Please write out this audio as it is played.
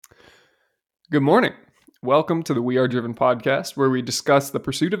Good morning. Welcome to the We Are Driven podcast, where we discuss the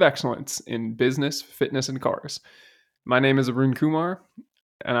pursuit of excellence in business, fitness, and cars. My name is Arun Coumar,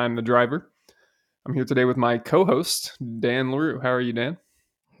 and I'm the driver. I'm here today with my co-host, Dan LaRue. How are you, Dan?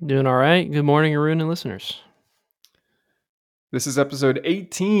 Doing all right. Good morning, Arun and listeners. This is episode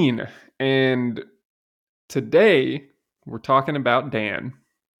 18, and today we're talking about Dan.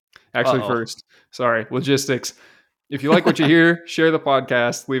 Actually, first, logistics. If you like what you hear, share the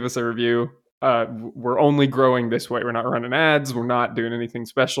podcast, leave us a review. We're only growing this way. We're not running ads. We're not doing anything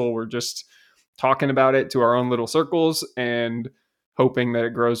special. We're just talking about it to our own little circles and hoping that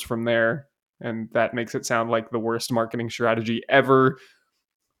it grows from there. And that makes it sound like the worst marketing strategy ever.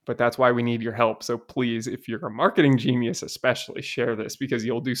 But that's why we need your help. So please, if you're a marketing genius, especially share this because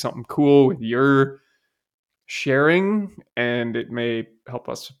you'll do something cool with your sharing and it may help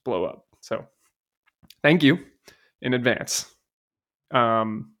us blow up. So thank you in advance.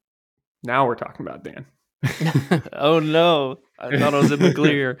 Now we're talking about Dan. Oh no, I thought I was in the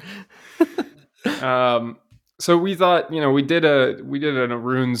clear. So we thought, we did an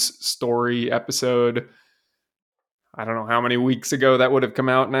Arun's story episode. I don't know how many weeks ago that would have come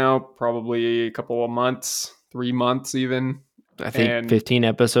out now. Probably a couple of months, 3 months even. I think 15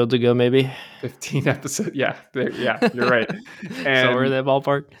 episodes ago, maybe. 15 episodes. Yeah, you're right. And somewhere in that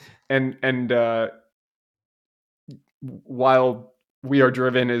ballpark. And while We Are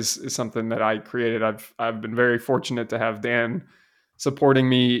Driven is something that I created, I've been very fortunate to have Dan supporting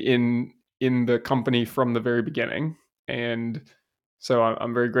me in the company from the very beginning, and so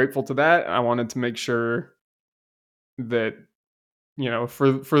I'm very grateful to that. I wanted to make sure that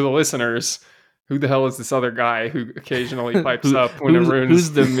for the listeners, who the hell is this other guy who occasionally pipes up when who's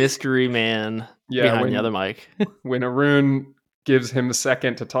the mystery man behind the other mic? When Arun gives him a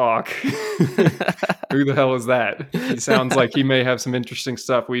second to talk. Who the hell is that? He sounds like he may have some interesting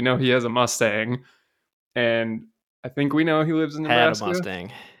stuff. We know he has a Mustang, and I think we know he lives in Nebraska.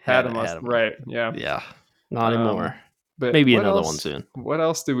 Had a Mustang. Right, yeah. Yeah, not anymore. But maybe another one soon. What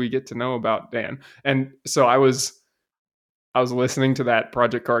else do we get to know about Dan? And so I was listening to that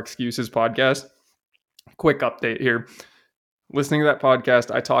Project Car Excuses podcast. Quick update here. Listening to that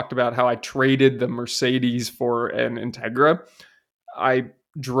podcast, I talked about how I traded the Mercedes for an Integra. I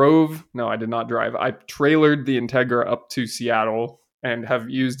did not drive. I trailered the Integra up to Seattle and have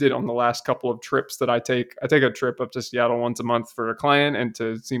used it on the last couple of trips that I take. I take a trip up to Seattle once a month for a client and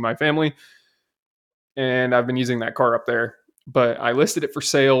to see my family. And I've been using that car up there. But I listed it for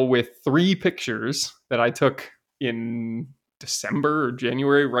sale with 3 pictures that I took in December or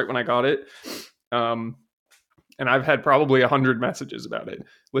January, right when I got it. And I've had probably 100 messages about it.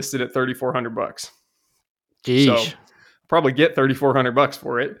 Listed at $3,400. Jeez. So probably get $3,400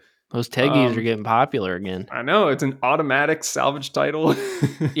 for it. Those Teggies are getting popular again. I know, it's an automatic salvage title.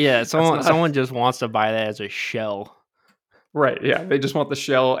 Yeah, someone just wants to buy that as a shell. Right, yeah, they just want the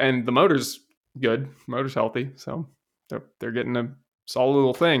shell, and the motor's good. The motor's healthy, so they're getting a solid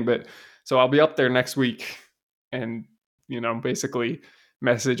little thing. But so I'll be up there next week, and basically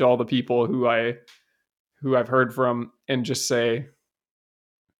message all the people who I've heard from, and just say,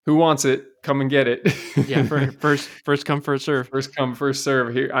 who wants it? Come and get it. Yeah, first come, first serve. First come, first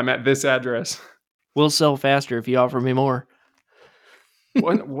serve. Here, I'm at this address. We'll sell faster if you offer me more.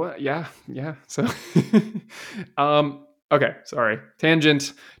 What? Yeah. So, okay. Sorry.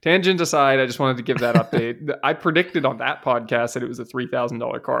 Tangent aside, I just wanted to give that update. I predicted on that podcast that it was a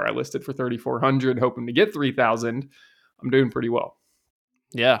 $3,000 car. I listed for $3,400, hoping to get $3,000. I'm doing pretty well.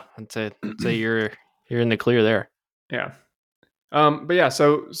 Yeah, I'd say you're in the clear there. Yeah. But yeah,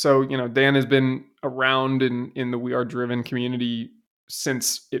 so Dan has been around in the We Are Driven community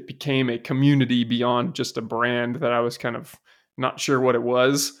since it became a community beyond just a brand that I was kind of not sure what it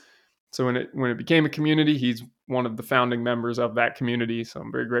was. So when it became a community, he's one of the founding members of that community. So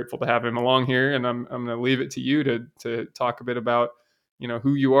I'm very grateful to have him along here, and I'm going to leave it to you to talk a bit about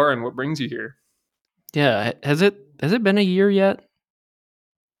who you are and what brings you here. Yeah, has it been a year yet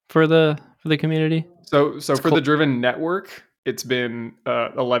for the community? So for the Driven Network, it's been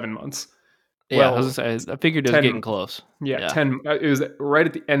 11 months. Yeah, well, I figured it was getting close. Yeah, 10. It was right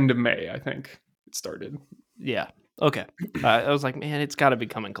at the end of May, I think it started. Yeah. Okay. I was like, man, it's got to be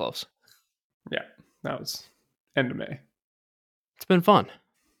coming close. Yeah, that was end of May. It's been fun.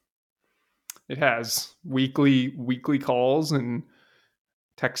 It has weekly calls and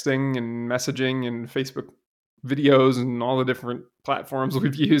texting and messaging and Facebook videos and all the different platforms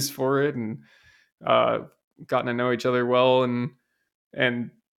we've used for it, and gotten to know each other well and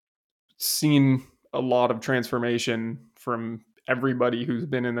seen a lot of transformation from everybody who's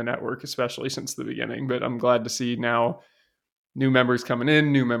been in the network, especially since the beginning. But I'm glad to see now new members coming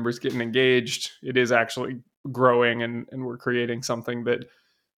in, new members getting engaged. It is actually growing, and we're creating something that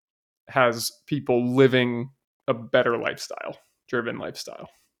has people living a better lifestyle, driven lifestyle.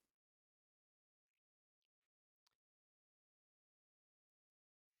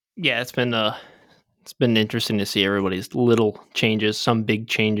 Yeah, it's been interesting to see everybody's little changes, some big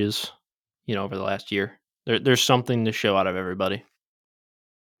changes, over the last year. There's something to show out of everybody.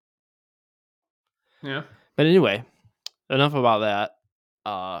 Yeah. But anyway, enough about that.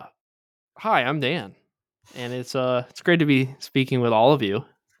 Uh, Hi, I'm Dan, and it's great to be speaking with all of you.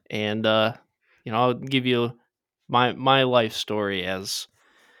 And I'll give you my life story as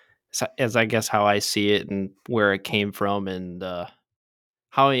I guess how I see it and where it came from, and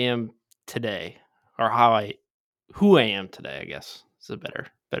how I am today, or who I am today. I guess is a better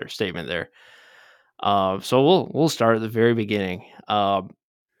statement there. So we'll start at the very beginning.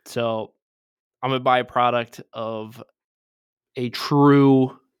 So I'm a byproduct of a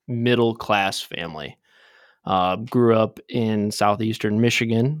true middle class family. Grew up in southeastern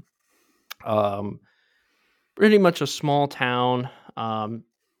Michigan, um, pretty much a small town,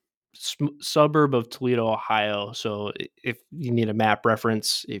 suburb of Toledo, Ohio. So if you need a map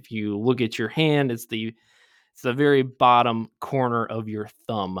reference, if you look at your hand, it's the very bottom corner of your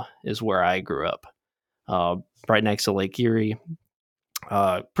thumb is where I grew up, right next to Lake Erie.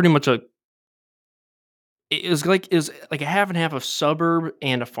 Pretty much it was like a half and half of suburb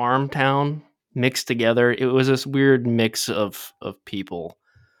and a farm town mixed together. It was this weird mix of people.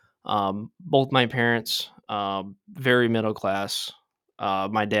 Both my parents, very middle class.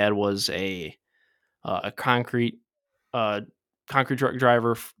 My dad was a uh, concrete truck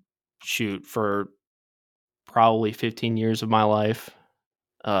driver. Shoot, for probably 15 years of my life,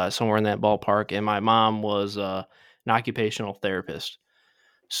 somewhere in that ballpark. And my mom was an occupational therapist.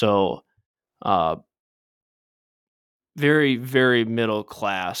 So, uh, very, very middle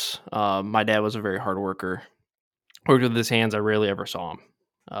class. My dad was a very hard worker. Worked with his hands. I rarely ever saw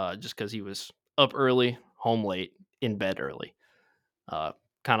him, just because he was up early, home late, in bed early.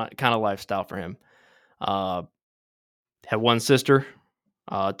 Kind of lifestyle for him. Uh, had one sister.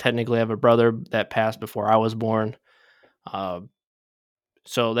 Technically, I have a brother that passed before I was born. Uh,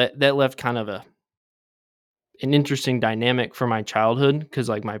 so that left kind of an interesting dynamic for my childhood, because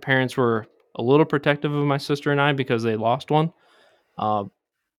like my parents were a little protective of my sister and I because they lost one. Uh,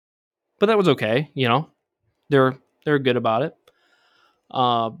 but that was okay. They're they're good about it.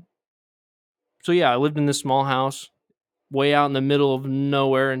 Uh, so yeah, I lived in this small house way out in the middle of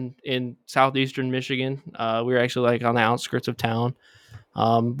nowhere in southeastern Michigan. We were actually like on the outskirts of town.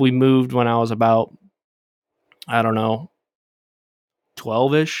 We moved when I was about, I don't know,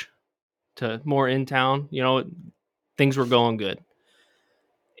 12ish to more in town. Things were going good.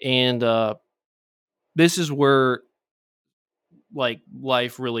 And this is where like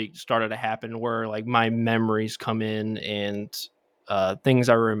life really started to happen, where like my memories come in, and things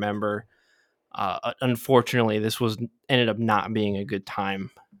I remember. Unfortunately, this was ended up not being a good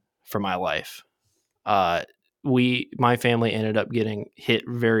time for my life. Uh, my family ended up getting hit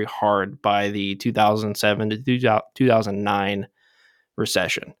very hard by the 2007 to 2009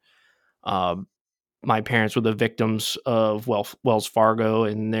 recession. Um, my parents were the victims of Wells Fargo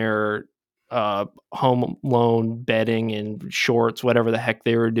and their home loan betting and shorts, whatever the heck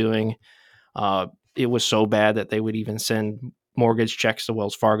they were doing. Uh, it was so bad that they would even send mortgage checks to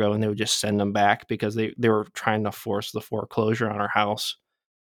Wells Fargo, and they would just send them back because they were trying to force the foreclosure on our house.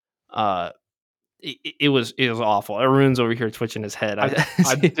 Uh, it was awful. Arun's over here twitching his head.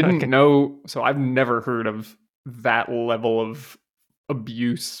 I didn't know, so I've never heard of that level of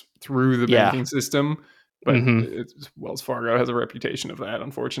abuse through the Yeah. banking system, but Hmm. Wells Fargo has a reputation of that,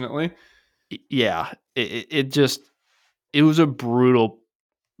 unfortunately. Yeah. It was a brutal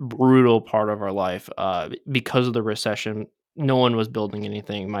part of our life. Because of the recession, no one was building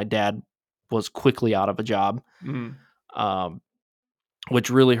anything. My dad was quickly out of a job, Mm. um,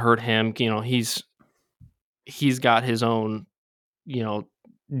 which really hurt him. He's got his own, you know,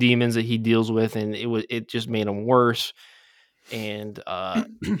 demons that he deals with, and it just made him worse. And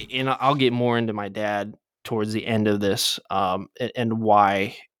I'll get more into my dad towards the end of this, and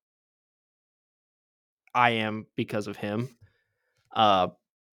why I am because of him. Uh,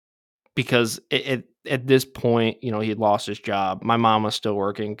 because at this point, he had lost his job. My mom was still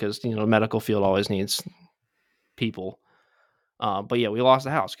working because the medical field always needs people. But yeah, we lost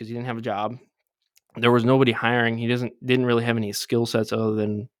the house because he didn't have a job. There was nobody hiring. He didn't really have any skill sets other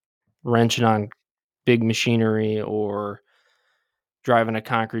than wrenching on big machinery or driving a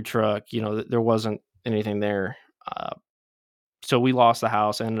concrete truck. There wasn't anything there. Uh, so we lost the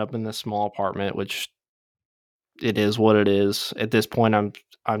house. Ended up in this small apartment, which it is what it is. At this point,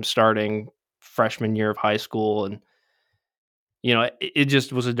 I'm starting freshman year of high school, and it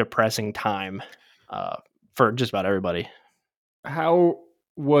just was a depressing time for just about everybody. How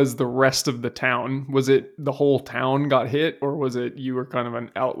was the rest of the town? Was it the whole town got hit, or was it you were kind of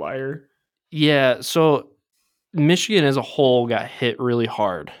an outlier? Yeah, so Michigan as a whole got hit really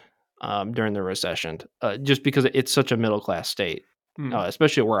hard during the recession, just because it's such a middle class state, Hmm.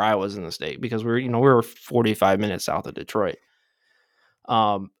 especially where I was in the state, because we were 45 minutes south of Detroit.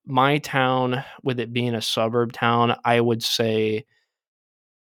 My town, with it being a suburb town, I would say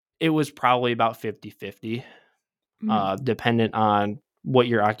it was probably about 50-50, Hmm. dependent on what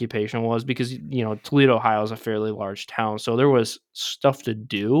your occupation was, because Toledo, Ohio is a fairly large town, so there was stuff to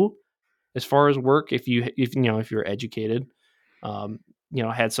do as far as work if you're educated, um,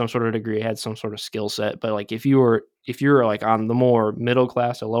 had some sort of degree, had some sort of skill set. But like if you were like on the more middle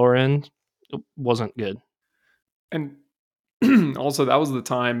class or lower end, it wasn't good. And also, that was the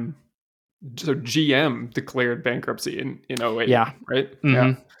time. So GM declared bankruptcy in 08, Yeah. right?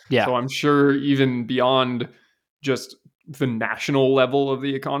 Yeah. Hmm. Yeah. So I'm sure even beyond just the national level of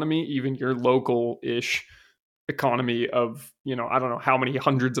the economy, even your local ish economy of, I don't know how many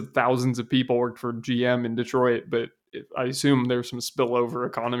hundreds of thousands of people worked for GM in Detroit, but I assume there's some spillover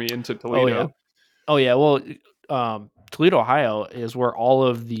economy into Oh yeah. Toledo. Oh yeah. Well, Toledo, Ohio, is where all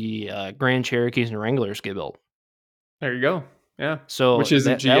of the Grand Cherokees and Wranglers get built. There you go. Yeah. So Which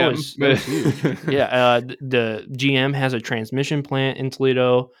isn't that that GM, was that but was huge. Yeah. The GM has a transmission plant in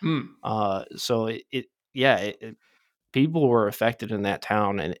Toledo. mm, So yeah, people were affected in that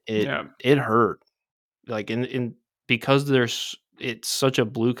town, and yeah, it hurt. Like in because it's such a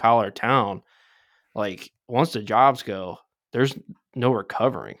blue collar town. Like once the jobs go, there's no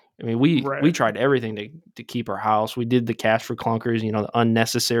recovering. I mean, we right. tried everything to keep our house. We did the cash for clunkers, the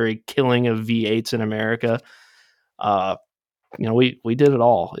unnecessary killing of V8s in America. Uh, we did it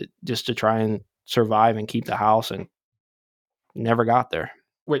all just to try and survive and keep the house, and never got there.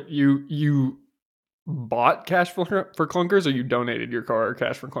 Wait, you bought cash for clunkers, or you donated your car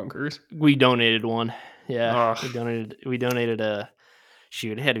cash for clunkers? We donated one. Yeah, we Ugh. donated a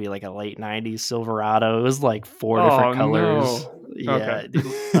shoot, it had to be like a late '90s Silverado. It was like 4 different Oh, colors. no. Okay.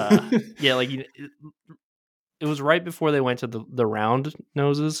 Yeah, yeah, like, it was right before they went to the round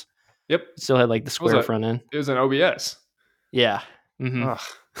noses. Yep. It still had, like, the What was square that? front end. It was an OBS. Yeah. Mhm. Ugh.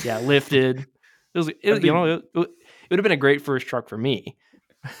 Yeah, lifted. That'd be It would've been a great first truck for me.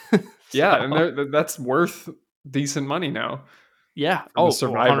 yeah, and So, that's worth decent money now yeah. for the Oh,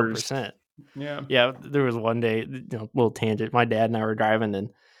 survivors. 100%. Yeah. Yeah, there was one day, little tangent. My dad and I were driving, and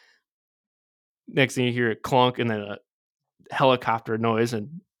next thing you hear a clunk, and then a helicopter noise,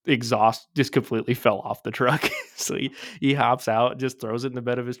 and exhaust just completely fell off the truck. So he hops out, just throws it in the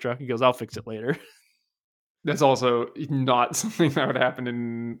bed of his truck. He goes, "I'll fix it later." That's also not something that would happen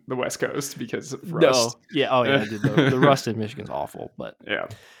in the West Coast because of rust. No, yeah, oh yeah, dude, the rust in Michigan's awful, Yeah.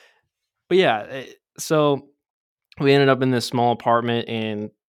 but yeah, so we ended up in this small apartment,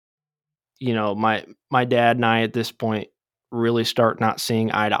 and my dad and I at this point really start not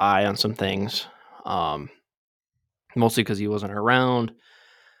seeing eye to eye on some things, um, mostly because he wasn't around.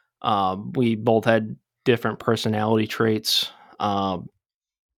 We both had different personality traits. Um,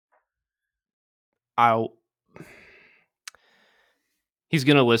 I He's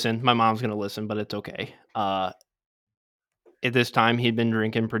gonna listen. My mom's gonna listen, but it's okay. At this time, he'd been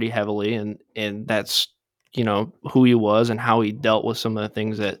drinking pretty heavily, and that's who he was and how he dealt with some of the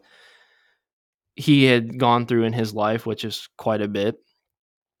things that he had gone through in his life, which is quite a bit.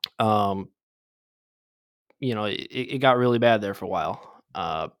 Um, it got really bad there for a while.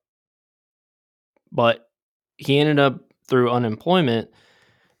 But he ended up, through unemployment,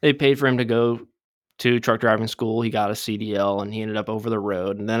 they paid for him to go to truck driving school. He got a CDL, and he ended up over the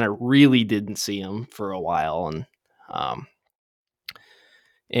road. And then I really didn't see him for a while, um,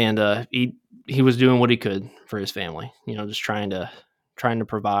 and he was doing what he could for his family. Just trying to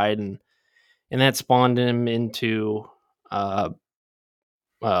provide, and that spawned him into uh,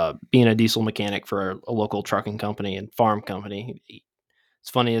 being a diesel mechanic for a local trucking company and farm company. It's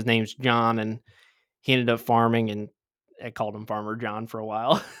funny, his name's John, and he ended up farming, and I called him Farmer John for a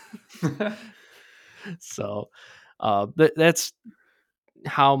while. So that's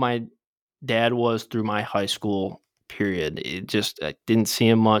how my dad was through my high school period. It just, I didn't see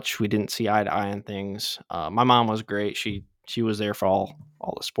him much. We didn't see eye to eye on things. My mom was great. She was there for all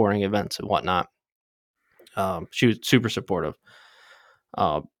the sporting events and whatnot. She was super supportive.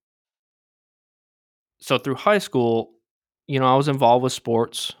 Uh, so through high school, I was involved with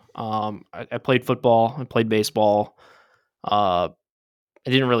sports. I played football. I played baseball. I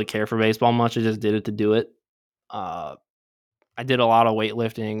didn't really care for baseball much. I just did it to do it. Uh, I did a lot of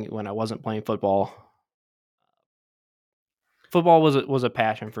weightlifting when I wasn't playing football. Football was a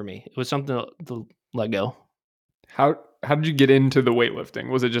passion for me. It was something to let go. How did you get into the weightlifting?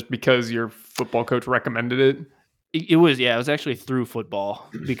 Was it just because your football coach recommended it? It was, yeah, it was actually through football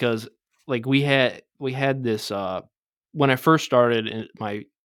because like we had this when I first started in my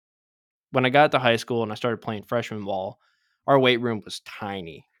when I got to high school and I started playing freshman ball, our weight room was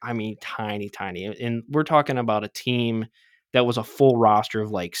tiny. I mean, tiny, tiny. And we're talking about a team that was a full roster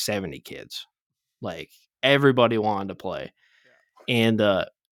of like 70 kids. Like everybody wanted to play. And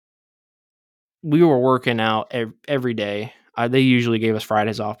we were working out every day. They usually gave us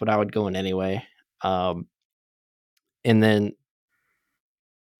Fridays off, but I would go in anyway. Um, and then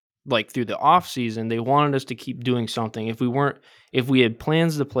like through the off season, they wanted us to keep doing something. If we had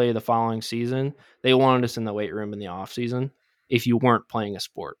plans to play the following season, they wanted us in the weight room in the off season if you weren't playing a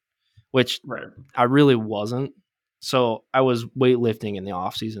sport, which Right. I really wasn't. So I was weightlifting in the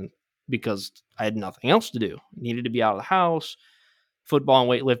off season because I had nothing else to do. Needed to be out of the house. Football and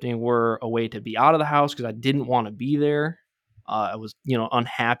weightlifting were a way to be out of the house because I didn't want to be there. I was,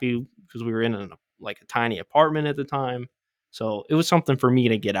 unhappy because we were in like a tiny apartment at the time. So it was something for me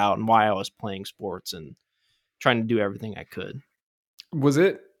to get out and why I was playing sports and trying to do everything I could. Was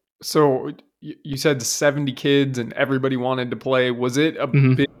it so you said 70 kids and everybody wanted to play. Was it a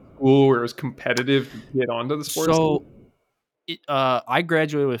Mhm. big school where it was competitive to get onto the sports team? So I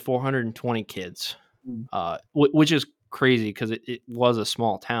graduated with 420 kids, Mm. which is crazy because it was a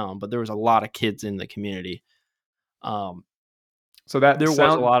small town, but there was a lot of kids in the community. Um, So that there was a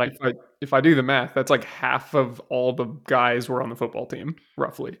sound lot of if I do the math, that's like half of all the guys were on the football team,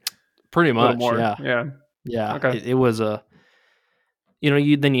 roughly. pretty A little much, more. yeah, Yeah. yeah. Okay. It was a you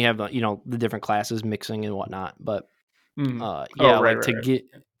have the different classes mixing and whatnot, but Mhm. Oh, yeah, right, like right, right.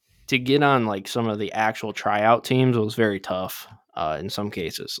 to get on like some of the actual tryout teams was very tough. In some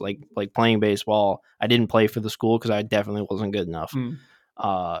cases, like playing baseball, I didn't play for the school because I definitely wasn't good enough. Mm.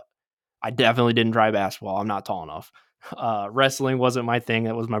 Uh, I definitely didn't try basketball. I'm not tall enough. Wrestling wasn't my thing.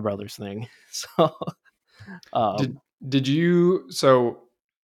 That was my brother's thing. So, um, Did you so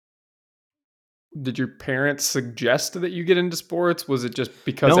did your parents suggest that you get into sports? Was it just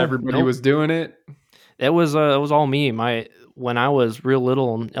because no, everybody nope. was doing it? It was all me. When I was real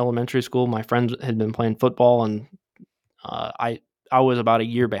little in elementary school, my friends had been playing football, and I was about a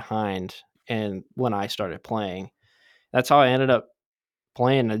year behind. And when I started playing, that's how I ended up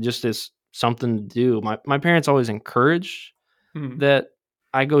playing. Just as something to do. My parents always encouraged Mhm. that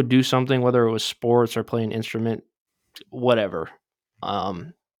I go do something, whether it was sports or play an instrument, whatever. Um,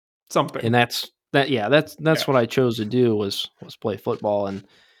 and Something. that's Yeah. what I chose to do was play football, and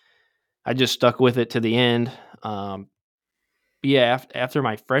I just stuck with it to the end. Um, yeah, after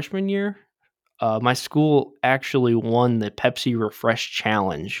my freshman year, my school actually won the Pepsi Refresh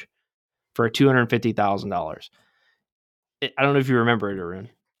Challenge for $250,000. I don't know if you remember it, Arun.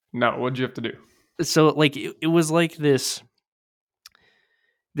 No, what'd you have to do? So like it was like this.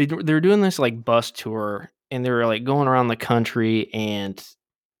 They were doing this like bus tour, and they were like going around the country, and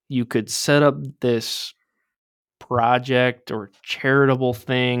you could set up this project or charitable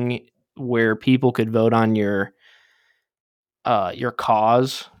thing where people could vote on your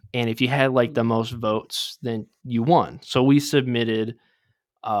cause, and if you had like the most votes, then you won. So we submitted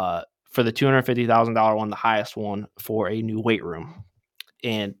for the $250,000 one, the highest one, for a new weight room,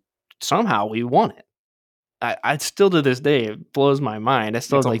 and somehow we won it. I still to this day it blows my mind. I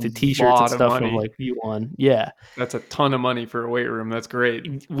still That's have a like the T-shirts and lot of stuff of money. like you won. Yeah, That's a ton of money for a weight room. That's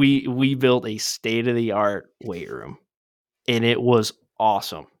great. we built a state of the art weight room, and it was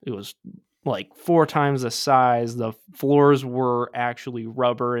awesome. It was like 4 times the size. The floors were actually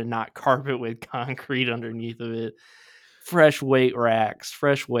rubber and not carpet with concrete underneath of it. Fresh weight racks,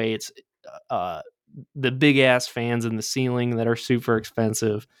 fresh weights, uh, the big ass fans in the ceiling that are super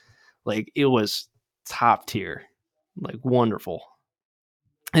expensive. Like it was top tier, like wonderful.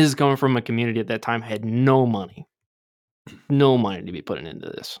 This is coming from a community at that time had no money to be putting into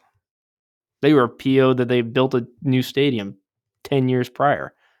this. They were PO'd that they built a new stadium 10 years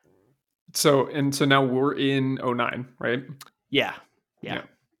prior. So now we're in '09, right? Yeah. Yeah. Yeah.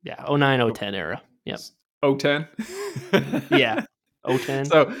 Yeah. Oh nine, oh So 10 era. Yep. '10. Yeah. Oh 10.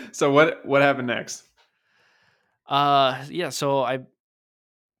 So what happened next? Yeah. So I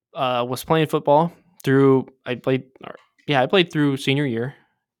was playing football through, I played through senior year,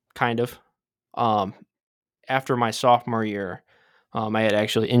 kind of. Um, After my sophomore year, I had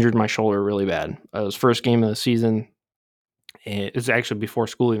actually injured my shoulder really bad. It was first game of the season. It was actually before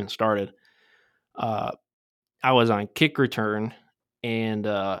school even started. Uh, I was on kick return, and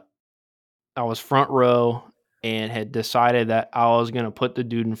I was front row. and had decided that I was going to put the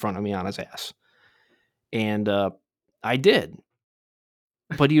dude in front of me on his ass. And I did.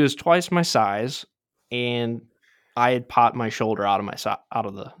 But he was twice my size, and I had popped my shoulder out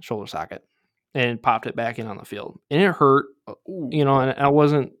of the shoulder socket and popped it back in on the field. And it hurt, Ooh. and I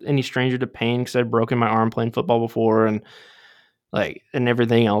wasn't any stranger to pain because I'd broken my arm playing football before and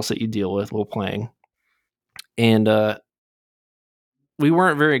everything else that you deal with while playing. And we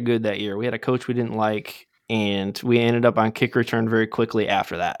weren't very good that year. We had a coach we didn't like, and we ended up on kick return very quickly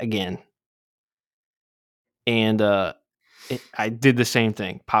after that again. And I did the same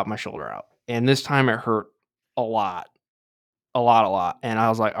thing, popped my shoulder out. And this time it hurt a lot, a lot, a lot. And I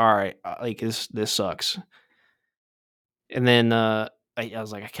was like, all right, this sucks. And then I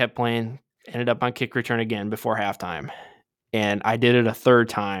was like, I kept playing, ended up on kick return again before halftime. And I did it a third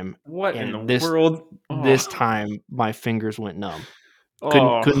time. What in the And world? this Oh. time my fingers went numb.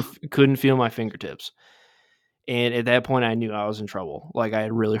 Oh. Couldn't feel my fingertips. And at that point I knew I was in trouble. Like I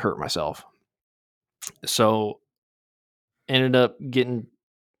had really hurt myself. So ended up getting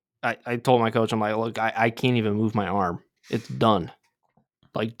I told my coach, I'm like, look, I can't even move my arm. It's done.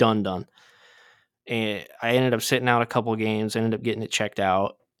 Like done. And I ended up sitting out a couple of games, ended up getting it checked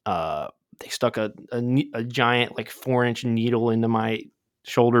out. They stuck a giant like 4-inch needle into my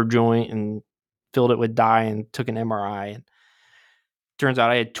shoulder joint and filled it with dye and took an MRI. And turns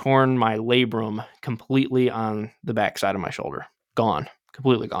out I had torn my labrum completely on the back side of my shoulder. Gone.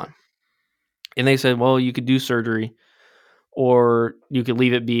 Completely gone. And they said, well, you could do surgery or you could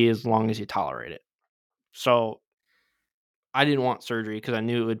leave it be as long as you tolerate it. So I didn't want surgery because I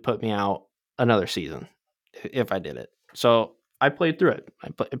knew it would put me out another season if I did it. So I played through it. I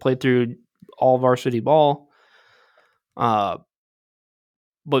played through all varsity ball.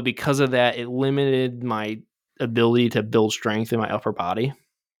 But because of that, it limited my ability to build strength in my upper body.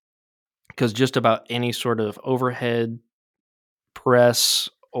 Because just about any sort of overhead press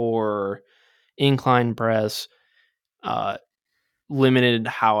or incline press limited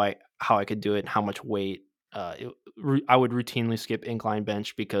how I could do it and how much weight. I would routinely skip incline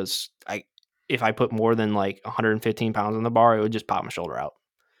bench because if I put more than like 115 pounds on the bar, it would just pop my shoulder out.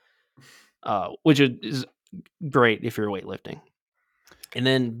 Which is great if you're weightlifting. And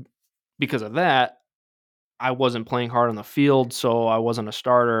then because of that, I wasn't playing hard on the field, so I wasn't a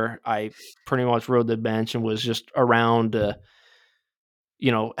starter. I pretty much rode the bench and was just around to,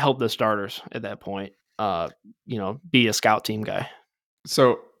 help the starters at that point. Be a scout team guy.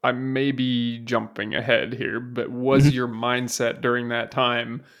 So I may be jumping ahead here, but was Mhm. your mindset during that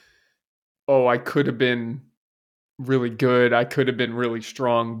time, oh, I could have been really good, I could have been really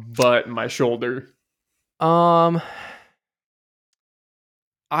strong, but my shoulder? Um,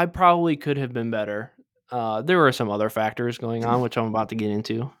 I probably could have been better. There were some other factors going on, which I'm about to get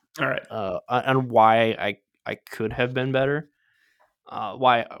into, All right. and why I could have been better.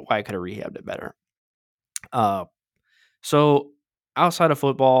 Why I could have rehabbed it better. Uh, so outside of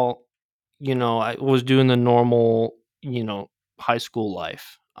football, I was doing the normal, high school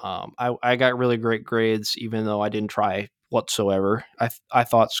life. I got really great grades, even though I didn't try whatsoever. I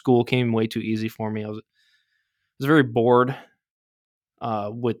thought school came way too easy for me. I was very bored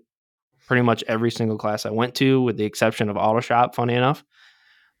with pretty much every single class I went to, with the exception of auto shop. Funny enough,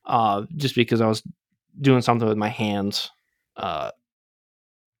 just because I was doing something with my hands. Uh,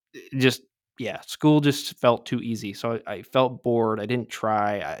 just yeah, school just felt too easy. So I felt bored. I didn't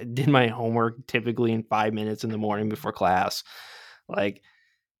try. I did my homework typically in 5 minutes in the morning before class. Like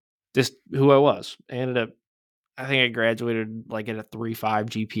just who I was. I think I graduated like at a 3.5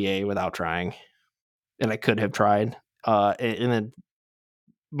 GPA without trying, and I could have tried. And then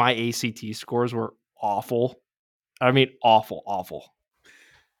my ACT scores were awful. I mean, awful, awful.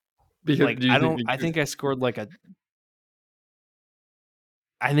 Because Like do you think I because think I scored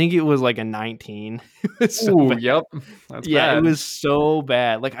I think it was like a 19. It was so ooh, bad. yep, that's Yeah, it bad. was so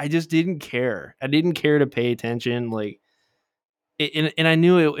bad. Like I just didn't care. I didn't care to pay attention. Like, and I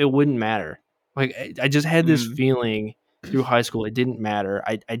knew it wouldn't matter. Like I just had this Mm, feeling through high school it didn't matter.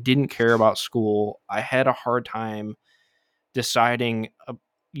 I didn't care about school. I had a hard time deciding,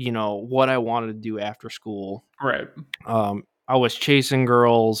 what I wanted to do after school. right. I was chasing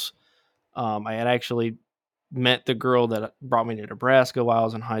girls. I had actually met the girl that brought me to Nebraska while I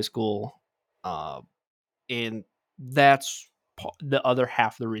was in high school. Uh, and that's the other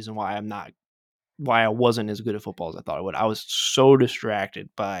half of the reason why I wasn't as good at football as I thought I would. I was so distracted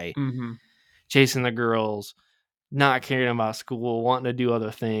by Mhm. chasing the girls, not caring about school, wanting to do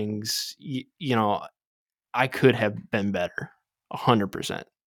other things. I could have been better, 100%.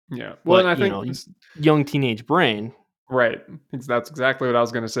 Yeah. Well, and But I think young teenage brain. right. That's exactly what I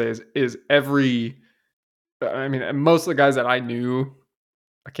was gonna say is every I mean, most of the guys that I knew,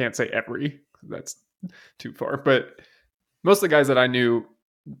 I can't say every, that's too far, but most of the guys that I knew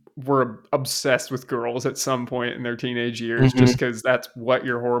were obsessed with girls at some point in their teenage years just Mhm. because that's what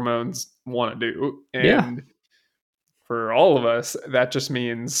your hormones want to do. Yeah. And for all of us, that just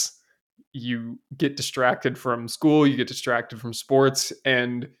means you get distracted from school, you get distracted from sports,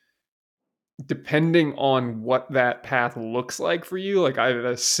 and depending on what that path looks like for you, like I have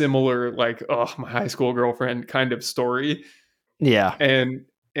a similar, like, oh, my high school girlfriend kind of story. Yeah.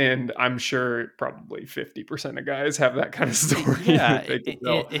 And I'm sure probably 50% of guys have that kind of story Yeah, that they can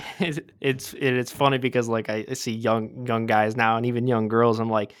tell. it's funny because, like, I see young guys now and even young girls, I'm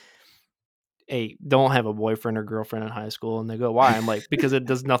like, "Hey, don't have a boyfriend or girlfriend in high school," and they go, "Why?" I'm like, "Because it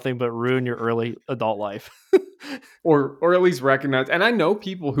does nothing but ruin your early adult life." Or at least recognize, and I know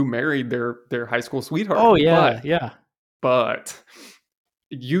people who married their high school Oh, sweetheart, yeah, yeah. but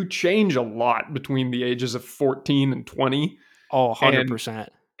you change a lot between the ages of 14 and 20, Oh, and 100%.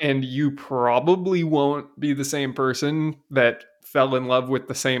 you probably won't be the same person that fell in love with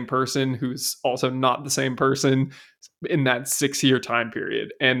the same person who's also not the same person in that 6-year time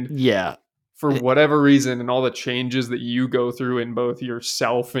period. And Yeah. for It whatever reason and all the changes that you go through in both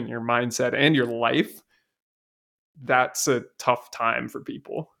yourself and your mindset and your life, that's a tough time for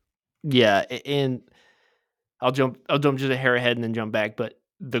people. yeah, and I'll jump just a hair ahead and then jump back, but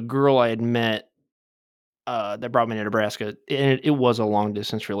the girl I had met, that brought me to Nebraska, and it was a long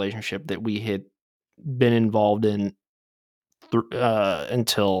distance relationship that we had been involved in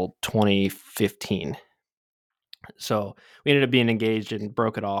until 2015. So we ended up being engaged and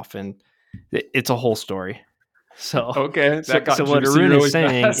broke it off, and it's a whole story. So, Okay, so, that so got what juicy Arun is really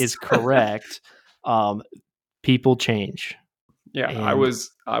saying fast. is correct. Um, People change, Yeah, and I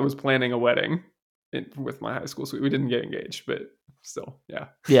was planning a wedding with my high school suite. We didn't get engaged, but still, yeah.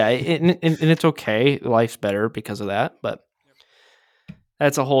 yeah, and it's okay. Life's better because of that, but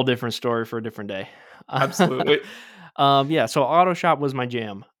that's a whole different story for a different day. Absolutely. Yeah, so auto shop was my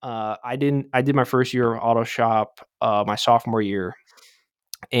jam. I did my first year of auto shop, my sophomore year,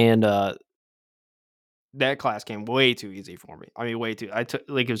 and that class came way too easy for me. I mean, way too. I took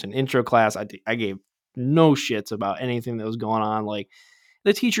like it was an intro class. I gave no shits about anything that was going on. Like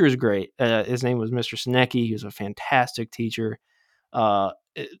the teacher is great. His name was Mr. Snecki. He was a fantastic teacher. Uh,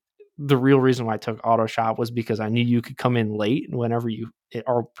 it- the real reason why I took auto shop was because I knew you could come in late whenever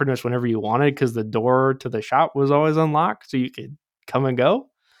or pretty much whenever you wanted, because the door to the shop was always unlocked, so you could come and go.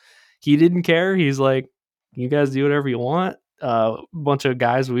 He didn't care. He's like, you guys do whatever you want. A bunch of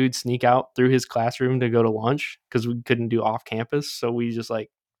guys, we would sneak out through his classroom to go to lunch because we couldn't do off campus. So we just like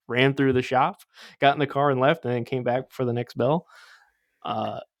ran through the shop, got in the car and left, and then came back for the next bell.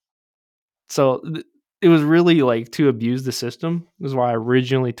 Uh, it was really like to abuse the system. This is why I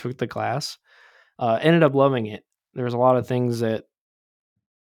originally took the class. Ended up loving it. There was a lot of things that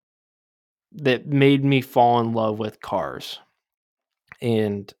made me fall in love with cars.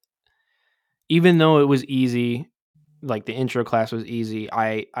 And even though it was easy, like the intro class was easy,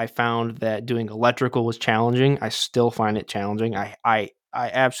 I found that doing electrical was challenging. I still find it challenging. I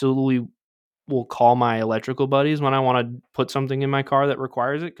absolutely will call my electrical buddies when I want to put something in my car that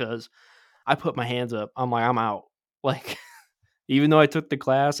requires it, because I put my hands up. I'm like, I'm out. Like, even though I took the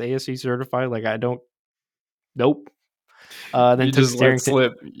class ASC certified, like I don't. Nope. Then You took just let steering.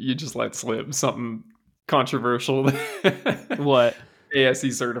 slip you just let slip something controversial. What?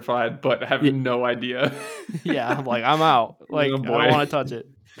 ASE certified, but have Yeah, no idea. yeah. I'm like, I'm out. Oh Like, I don't boy. want to touch it.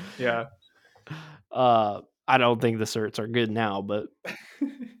 Yeah. I don't think the certs are good now, but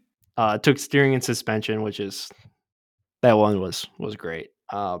took steering and suspension, which is that one was great.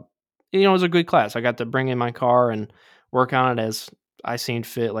 It was a good class. I got to bring in my car and work on it as I seen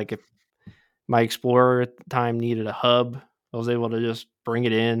fit. Like if my Explorer at the time needed a hub, I was able to just bring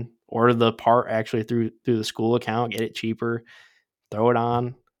it in, order the part actually through the school account, get it cheaper, throw it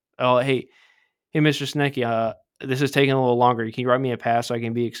on. Oh, hey, Mr. Snecki, this is taking a little longer. Can you write me a pass so I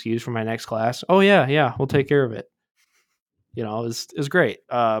can be excused for my next class? Oh yeah, we'll take care of it. It was great.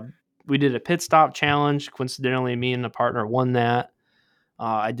 We did a pit stop challenge. Coincidentally, me and a partner won that.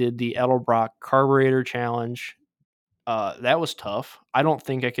 I did the Edelbrock carburetor challenge. That was tough. I don't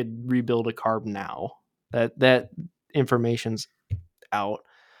think I could rebuild a carb now. That information's out.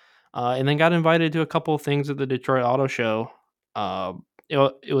 And then got invited to a couple of things at the Detroit Auto Show.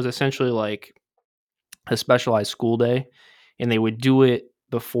 It was essentially like a specialized school day, and they would do it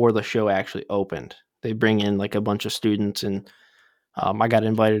before the show actually opened. They bring in like a bunch of students, and I got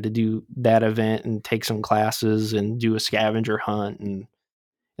invited to do that event and take some classes and do a scavenger hunt, and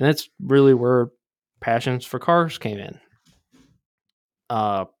that's really where passions for cars came in.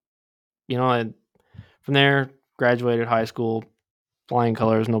 Uh, you know, From there, graduated high school, flying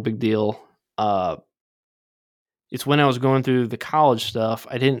colors, no big deal. It's when I was going through the college stuff,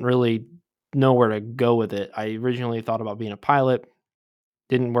 I didn't really know where to go with it. I originally thought about being a pilot,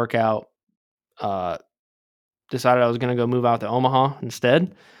 didn't work out. Uh, Decided I was going to go move out to Omaha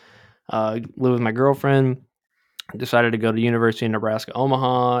instead. Live with my girlfriend. Decided to go to University of Nebraska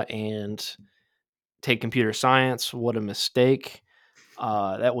Omaha and take computer science. What a mistake!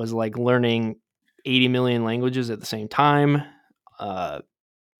 That was like learning 80 million languages at the same time.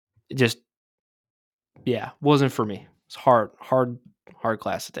 It just wasn't for me. It's hard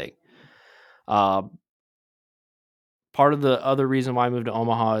class to take. Uh, Part of the other reason why I moved to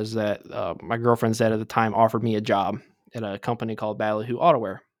Omaha is that my girlfriend's dad at the time offered me a job at a company called Ballyhoo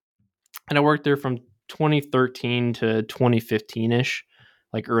Autowear, and I worked there from 2013 to 2015 ish,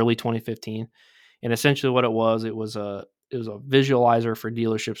 like early 2015. And essentially, what it was a visualizer for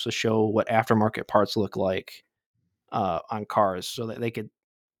dealerships to show what aftermarket parts look like on cars, so that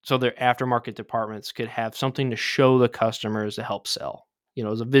their aftermarket departments could have something to show the customers to help sell.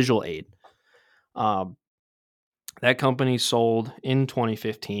 As a visual aid. Um, that company sold in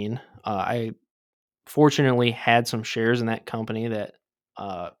 2015. I fortunately had some shares in that company that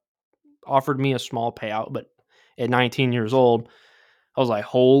uh, offered me a small payout, but at 19 years old, I was like,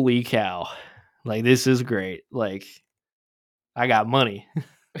 holy cow, like this is great. Like I got money.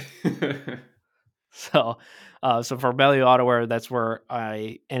 So for Belly Autowear, that's where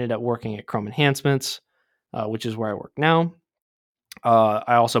I ended up working at Chrome Enhancements, which is where I work now.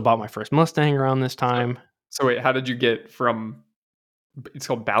 I also bought my first Mustang around this so, time. so wait, how did you get from? It's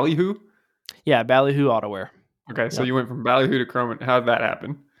called Ballyhoo. Yeah, Ballyhoo Autowear. Okay, so Yep. you went from Ballyhoo to Chrome. How did that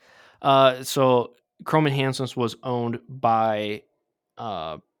happen? So Chrome Enhancements was owned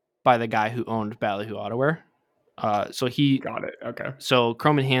uh, by the guy who owned Ballyhoo Autowear. So he Got it. Okay. so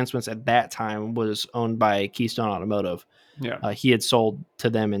Chrome Enhancements at that time was owned by Keystone Automotive. Yeah. He had sold to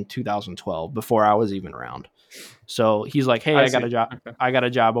them in 2012 before I was even around. So he's like, "Hey, I I got see. a job. Okay. I got a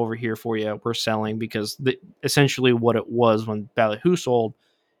job over here for you. We're selling because essentially what it was when Ballyhoo sold,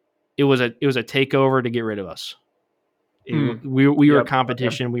 it was a takeover to get rid of us. Hmm. We were Yep. Okay.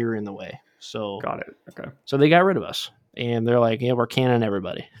 competition. We were in the way. So Got it. Okay. so they got rid of us, and they're like, "Yeah, we're canning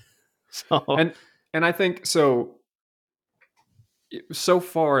everybody." So And and I think so. So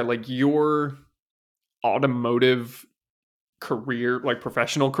far, like your automotive career, like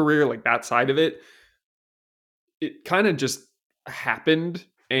professional career, like that side of it, it kind of just happened,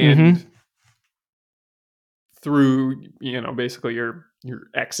 and hmm through basically your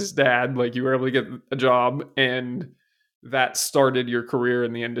ex's dad, like you were able to get a job, and that started your career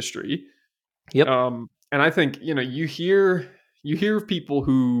in the industry. Yep. And I think you hear of people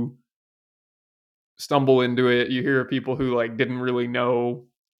who stumble into it. You hear of people who like didn't really know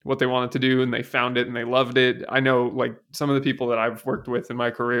what they wanted to do, and they found it and they loved it. I know like some of the people that I've worked with in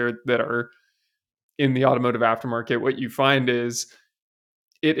my career that are in the automotive aftermarket. What you find is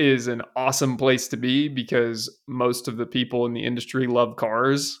it is an awesome place to be because most of the people in the industry love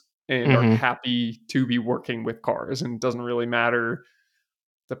cars and are hmm happy to be working with cars, and it doesn't really matter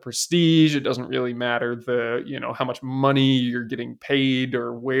the prestige. It doesn't really matter how much money you're getting paid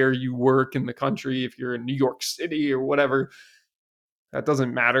or where you work in the country. If you're in New York City or whatever, that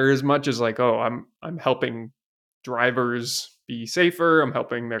doesn't matter as much as like, oh, I'm helping drivers be safer. I'm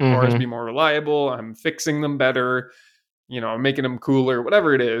helping their cars be hmm more reliable. I'm fixing them better. I'm making them cooler,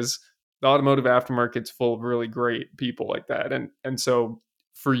 whatever it is. The automotive aftermarket's full of really great people like that. And so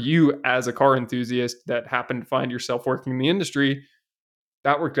for you as a car enthusiast that happened to find yourself working in the industry,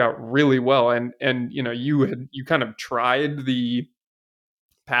 that worked out really well. And you kind of tried the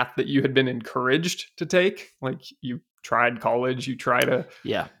path that you had been encouraged to take. Like you tried college, you tried a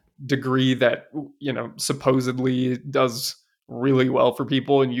Yeah. degree that supposedly does really well for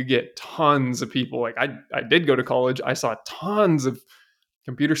people, and you get tons of people. Like I did go to college. I saw tons of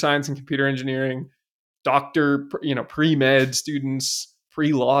computer science and computer engineering, doctor, pre-med students,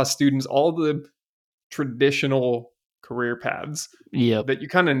 pre-law students, all the traditional career paths Yep. that you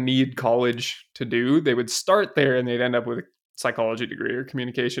kind of need college to do. They would start there and they'd end up with a psychology degree or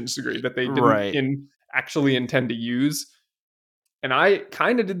communications degree that they didn't Right. actually intend to use. And I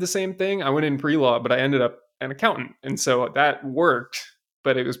kind of did the same thing. I went in pre-law, but I ended up an accountant. And so that worked,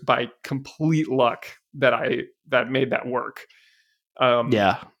 but it was by complete luck that made that work. Um,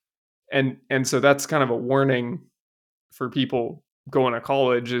 Yeah. and so that's kind of a warning for people going to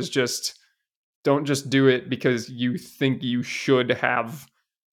college, is just don't just do it because you think you should have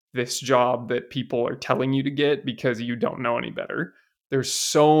this job that people are telling you to get because you don't know any better. There's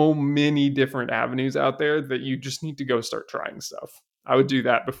so many different avenues out there that you just need to go start trying stuff. I would do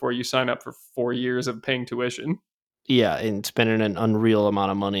that before you sign up for 4 years of paying tuition. Yeah, and spending an unreal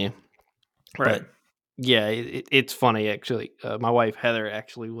amount of money. Right. But yeah, it's funny actually. My wife Heather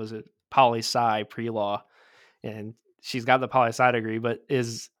actually was a poli sci pre law, and she's got the poli sci degree, but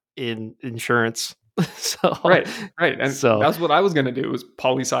is in insurance. so Right. Right. And so that's what I was going to do was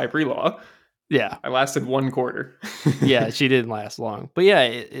poli sci pre-law. yeah, I lasted 1 quarter. yeah, she didn't last long. But yeah,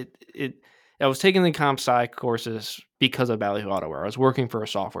 I was taking the comp sci courses because of Ballyhoo Autoware. I was working for a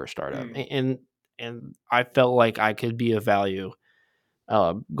software startup, Mm. and I felt like I could be of value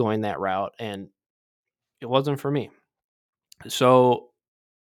going that route, and it wasn't for me. So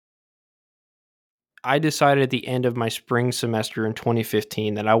I decided at the end of my spring semester in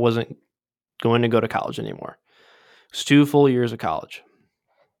 2015 that I wasn't going to go to college anymore. It's 2 full years of college.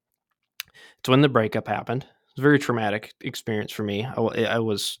 It's when the breakup happened. It's a very traumatic experience for me.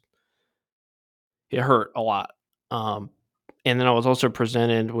 It hurt a lot. Um, and then I was also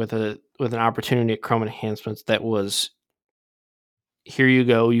presented with an opportunity at Chrome Enhancements that was, here you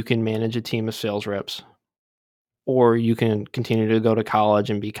go, you can manage a team of sales reps, or you can continue to go to college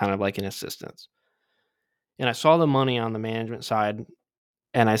and be kind of like an assistant. And I saw the money on the management side,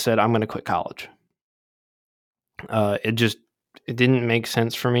 and I said, I'm going to quit college. It just it didn't make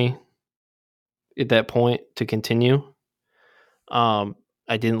sense for me at that point to continue. Um,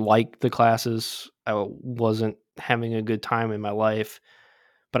 I didn't like the classes. I wasn't having a good time in my life,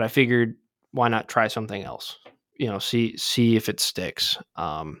 but I figured, why not try something else? See if it sticks.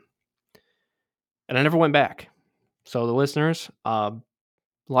 And I never went back. So the listeners,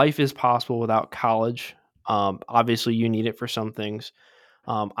 life is possible without college. Obviously, you need it for some things.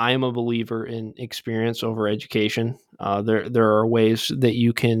 I am a believer in experience over education. There are ways that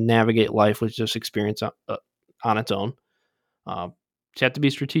you can navigate life with just experience on its own. You have to be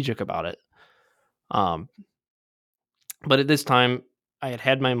strategic about it. Um, but at this time, I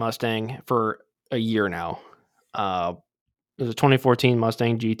had my Mustang for a year now. It was a 2014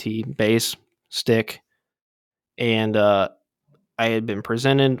 Mustang GT base stick, and I had been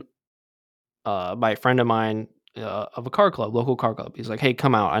presented by a friend of mine of a car club, local car club. He's like, "Hey,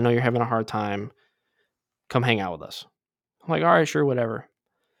 come out. I know you're having a hard time. Come hang out with us." I'm like, "All right, sure, whatever."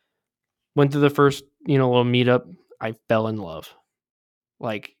 Went to the first, little meetup. I fell in love.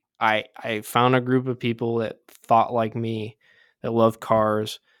 Like I found a group of people that thought like me, that loved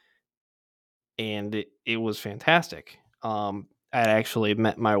cars, and it was fantastic. I actually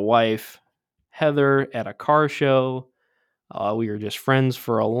met my wife, Heather, at a car show. We were just friends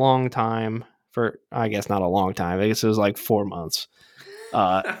for a long time. For, I guess, not a long time. I guess it was like 4 months.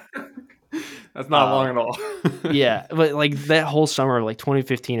 Uh, That's not uh, long at all. yeah, but like that whole summer of like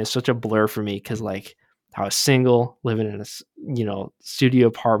 2015 is such a blur for me because like I was single, living in a studio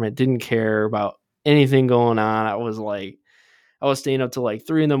apartment, didn't care about anything going on. I was staying up till like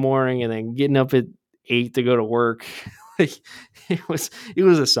 3 in the morning and then getting up at 8 to go to work. Like it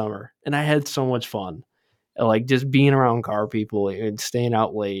was a summer, and I had so much fun. Like just being around car people and staying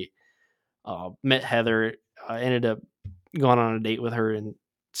out late. Met Heather. I ended up going on a date with her in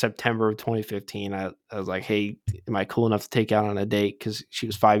September of 2015. I was like, "Hey, am I cool enough to take out on a date?" Because she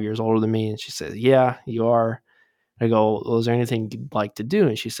was 5 years older than me, and she said, "Yeah, you are." I go, "Well, is there anything you'd like to do?"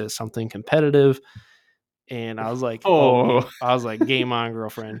 And she says, "Something competitive." And I was like, "Oh, Oh. I was like, game on,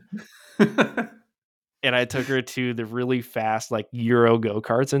 girlfriend." And I took her to the really fast like Euro go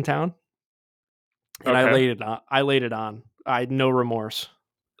karts in town, and I Okay. laid it on. I laid it on. I had no remorse.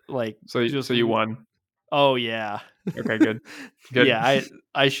 Like So just you won. oh yeah. Okay, good. Yeah, Good.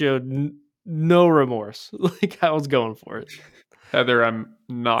 I showed no remorse. Like I was going for Heather, I'm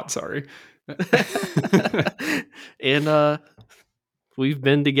not sorry. it. And we've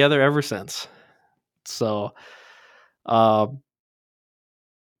been together ever since. So uh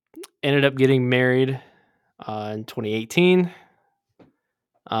ended up getting married in 2018.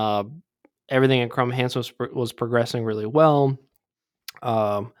 Uh everything at Crum Hanson was progressing really well.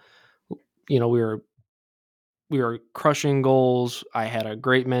 Um we were crushing goals. I had a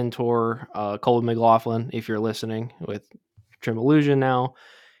great mentor, Colin McLaughlin, if you're listening, with Trim Illusion now.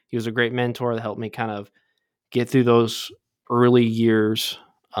 He was a great mentor that helped me kind of get through those early years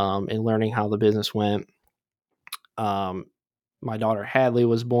and learning how the business went. Um, my daughter Hadley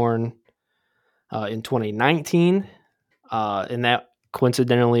was born in 2019, and that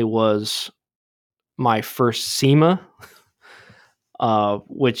coincidentally was my first SEMA,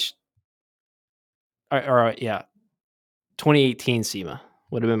 which, yeah, 2018 SEMA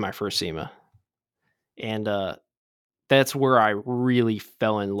would have been my first SEMA. And that's where I really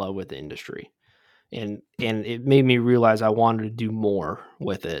fell in love with the industry. And it made me realize I wanted to do more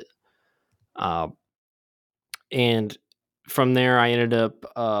with it. Uh, and From there, I ended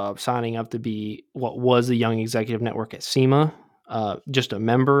up signing up to be what was the Young Executive Network at SEMA, just a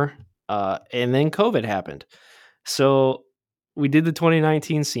member. And then COVID happened. So we did the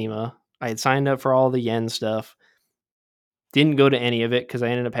 2019 SEMA. I had signed up for all the yen stuff. Didn't go to any of it because I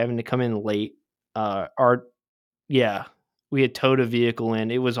ended up having to come in late. Yeah, we had towed a vehicle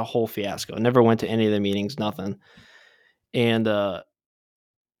in. It was a whole fiasco. Never went to any of the meetings, nothing. And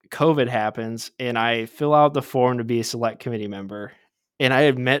COVID happens, and I fill out the form to be a select committee member, and I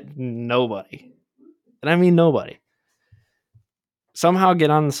had met nobody. And I mean nobody. Somehow get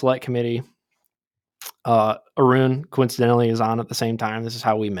on the select committee. Arun, coincidentally, is on at the same time. This is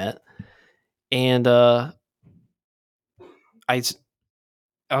how we met. And I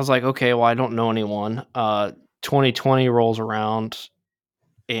was like, okay, well, I don't know anyone. 2020 rolls around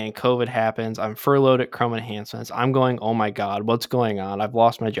and COVID happens. I'm furloughed at Chrome Enhancements. I'm going, oh my God, what's going on? I've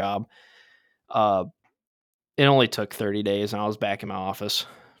lost my job. It only took 30 days and I was back in my office.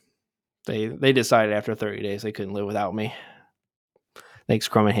 They decided after 30 days they couldn't live without me. Thanks,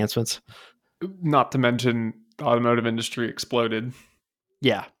 Chrome Enhancements. Not to mention the automotive industry exploded.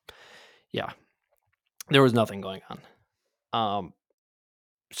 Yeah. There was nothing going on.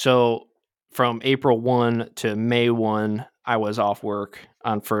 So from April 1 to May 1, I was off work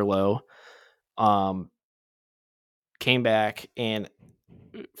on furlough. Came back, and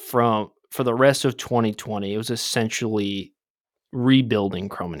for the rest of 2020, it was essentially rebuilding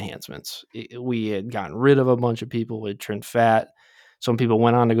Chrome Enhancements. We had gotten rid of a bunch of people. We had trimmed fat. Some people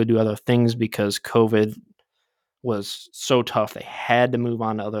went on to go do other things because COVID was so tough. They had to move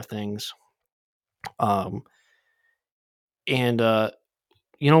on to other things. We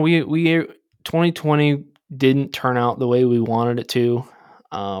 2020 didn't turn out the way we wanted it to,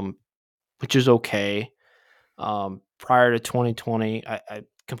 which is okay. Prior to 2020, I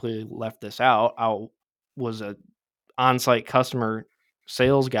completely left this out. I was a on-site customer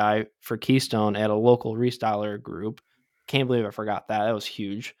sales guy for Keystone at a local restyler group. Can't believe I forgot that. That was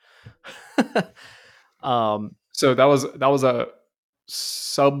huge. So that was a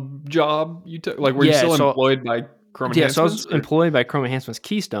sub job you took. Like, were you Yeah, still so employed by Chrome I was Enhancements? employed by Chrome Enhancements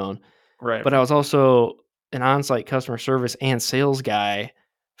Keystone, Right. but I was also an on-site customer service and sales guy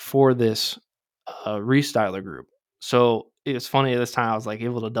for this restyler group. So it was funny, this time I was like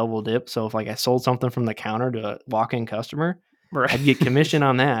able to double dip. So if like I sold something from the counter to a walk-in customer, Right. I'd get commission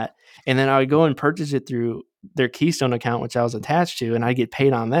on that, and then I would go and purchase it through their Keystone account, which I was attached to, and I get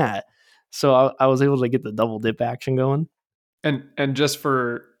paid on that. So I was able to get the double dip action going. And just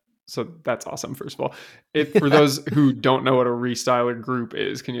so that's awesome. First of all, for those who don't know what a restyler group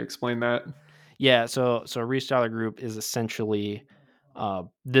is, can you explain that? Yeah, so Restyler Group is essentially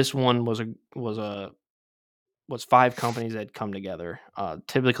this one was 5 companies that had come together.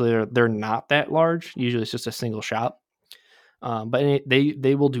 Typically, they're not that large. Usually, it's just a single shop. But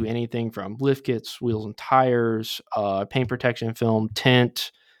they will do anything from lift kits, wheels and tires, paint protection film,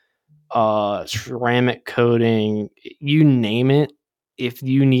 tint, ceramic coating, you name it. If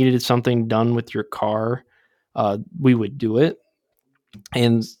you needed something done with your car, we would do it.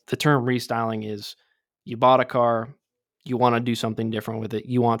 And the term restyling is you bought a car, you want to do something different with it.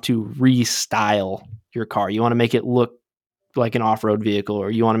 You want to restyle your car. You want to make it look like an off-road vehicle,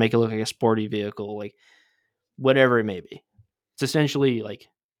 or you want to make it look like a sporty vehicle, like whatever it may be. It's essentially like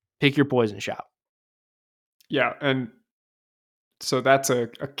pick your poison shop. Yeah, and so that's a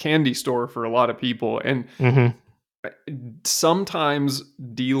candy store for a lot of people. And Mm-hmm. sometimes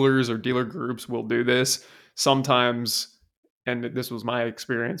dealers or dealer groups will do this. Sometimes, and this was my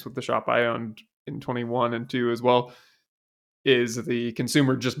experience with the shop I owned in 21 and 2 as well, is the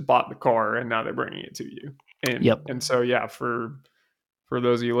consumer just bought the car and now they're bringing it to you. Yep. And so yeah, for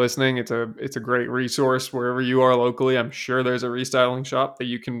those of you listening, it's a great resource wherever you are locally. I'm sure there's a restyling shop that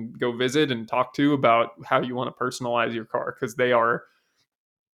you can go visit and talk to about how you want to personalize your car, because they are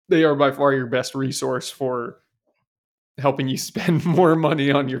by far your best resource for helping you spend more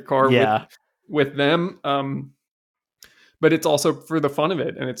money on your car Yeah. with them. But it's also for the fun of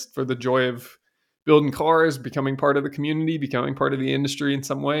it, and it's for the joy of building cars, becoming part of the community, becoming part of the industry in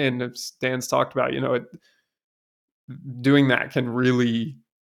some way. And as Dan's talked about, doing that can really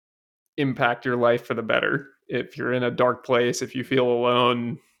impact your life for the better. If you're in a dark place, if you feel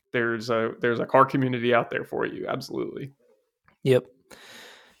alone, there's a car community out there for you. Absolutely. Yep.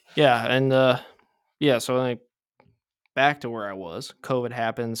 Yeah. And so like back to where I was, COVID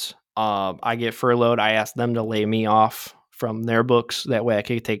happens. I get furloughed. I asked them to lay me off from their books. That way I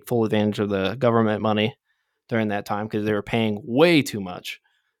could take full advantage of the government money during that time, because they were paying way too much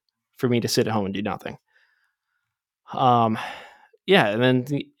for me to sit at home and do nothing. Yeah, and then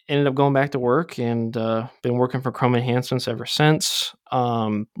ended up going back to work and been working for Chrome Enhancements ever since.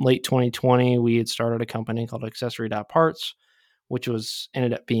 Late 2020, we had started a company called Accessory Parts, which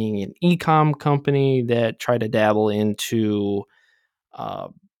ended up being an e-com company that tried to dabble into uh,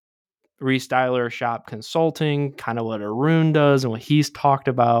 restyler shop consulting, kind of what Arun does and what he's talked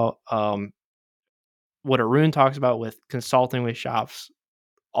about. What Arun talks about with consulting with shops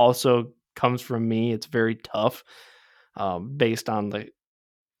also comes from me. It's very tough, based on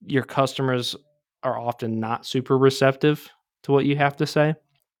your customers are often not super receptive to what you have to say.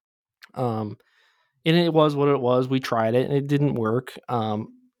 Um, and it was what it was. We tried it and it didn't work. A.P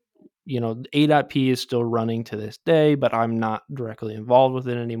is still running to this day, but I'm not directly involved with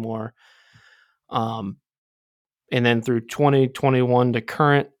it anymore. Um, and then through 2021 to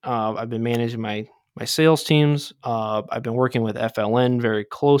current, I've been managing my sales teams. I've been working with FLN very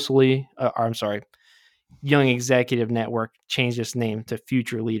closely. I'm sorry, Young Executive Network changed its name to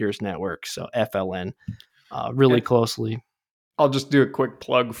Future Leaders Network, so FLN, really And closely. I'll just do a quick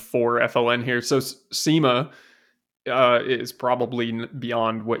plug for FLN here. So SEMA is probably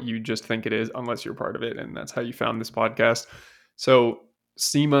beyond what you just think it is, unless you're part of it, and that's how you found this podcast. So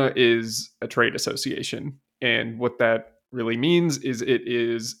SEMA is a trade association, and what that really means is it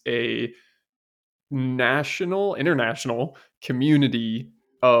is a international community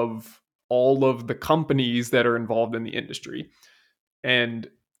of all of the companies that are involved in the industry. And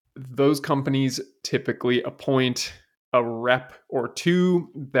those companies typically appoint a rep or two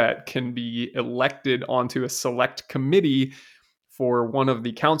that can be elected onto a select committee for one of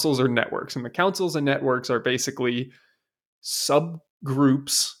the councils or networks. And the councils and networks are basically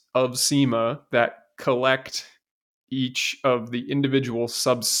subgroups of SEMA that collect each of the individual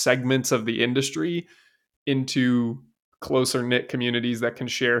subsegments of the industry into closer knit communities that can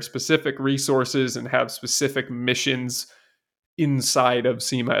share specific resources and have specific missions inside of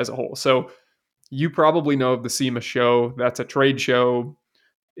SEMA as a whole. So you probably know of the SEMA show. That's a trade show.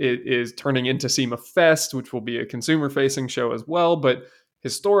 It is turning into SEMA Fest, which will be a consumer facing show as well. But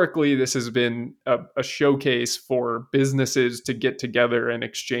historically, this has been a showcase for businesses to get together and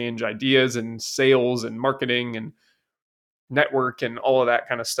exchange ideas and sales and marketing and network and all of that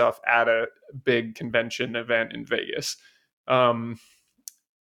kind of stuff at a big convention event in Vegas. Um,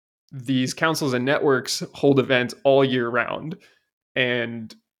 these councils and networks hold events all year round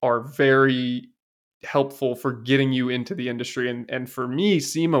and are very helpful for getting you into the industry. And for me,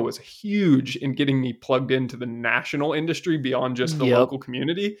 SEMA was huge in getting me plugged into the national industry beyond just the Yep. local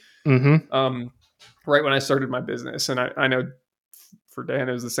community. Mm-hmm. Right when I started my business. And I know for Dan,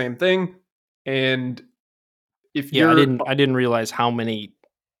 it was the same thing. And if Yeah, you're I didn't realize how many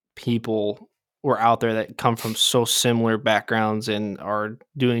people were out there that come from so similar backgrounds and are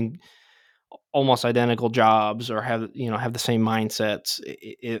doing almost identical jobs or have the same mindsets.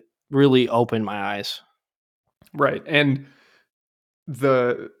 It really opened my eyes. right, and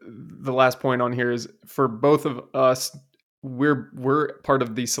the last point on here is for both of us, we're part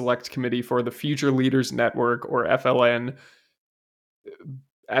of the select committee for the Future Leaders Network, or FLN.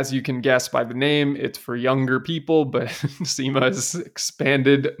 As you can guess by the name, it's for younger people, but SEMA has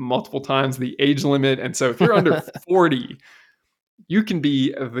expanded multiple times the age limit. And so if you're under 40, you can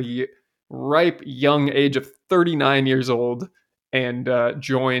be the ripe young age of 39 years old and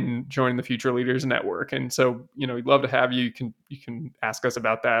join the Future Leaders Network. And so, we'd love to have you. You can ask us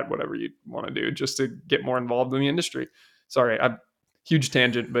about that, whatever you want to do, just to get more involved in the industry. Sorry, huge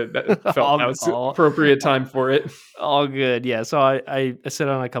tangent, but that felt all, that was all, appropriate time for it. all good. Yeah. So I sit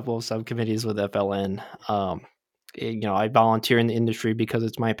on a couple of subcommittees with FLN. I volunteer in the industry because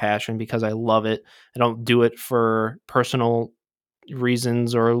it's my passion, because I love it. I don't do it for personal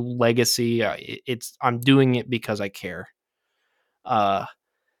reasons or legacy. I'm doing it because I care. Uh,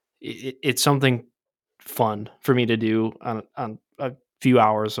 it's something fun for me to do on a few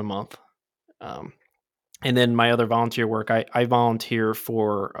hours a month. Um, and then my other volunteer work, I volunteer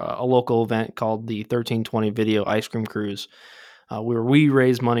for a local event called the 1320 Video Ice Cream Cruise, where we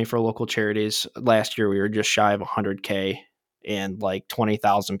raise money for local charities. Last year, we were just shy of 100K and like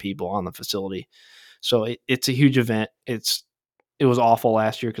 20,000 people on the facility. So it's a huge event. It was awful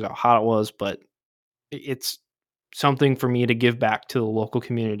last year because of how hot it was, but it's something for me to give back to the local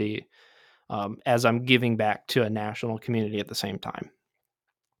community, as I'm giving back to a national community at the same time.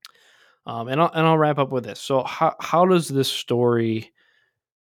 And I'll wrap up with this. So how does this story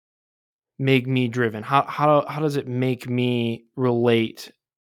make me driven? How does it make me relate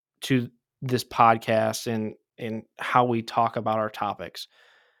to this podcast and how we talk about our topics?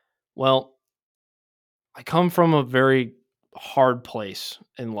 Well, I come from a very hard place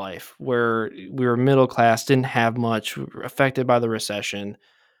in life where we were middle class, didn't have much, we were affected by the recession.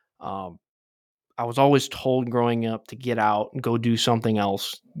 Um, I was always told growing up to get out and go do something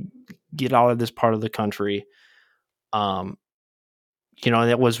else, get out of this part of the country. Um,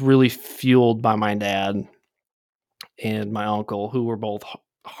 that was really fueled by my dad and my uncle, who were both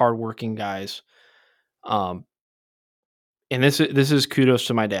hardworking guys. Um, and this is kudos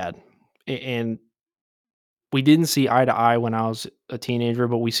to my dad. And we didn't see eye to eye when I was a teenager,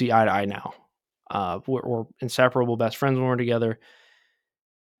 but we see eye to eye now. We're inseparable best friends when we're together.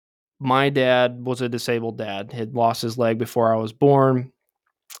 My dad was a disabled dad, had lost his leg before I was born,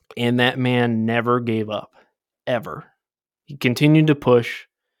 and that man never gave up, ever. He continued to push,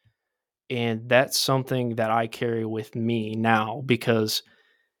 and that's something that I carry with me now because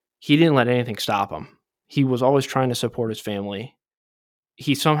he didn't let anything stop him. He was always trying to support his family.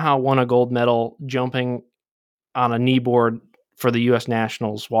 He somehow won a gold medal jumping on a knee board for the U.S.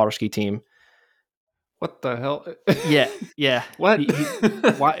 Nationals water ski team. What the hell? Yeah, yeah. What? He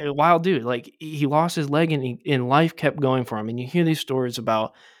wild dude. Like he lost his leg and life kept going for him. And you hear these stories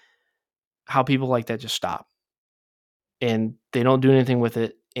about how people like that just stop and they don't do anything with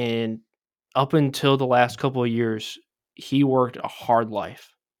it. And up until the last couple of years, he worked a hard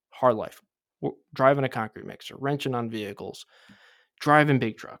life, driving a concrete mixer, wrenching on vehicles, driving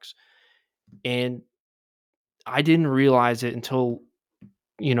big trucks. And I didn't realize it until,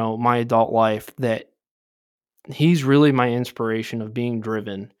 my adult life that he's really my inspiration of being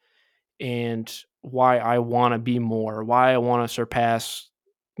driven and why I want to be more, why I want to surpass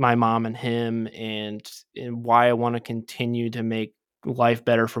my mom and him, and why I want to continue to make life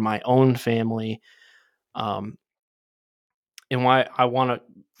better for my own family, um, and why I want to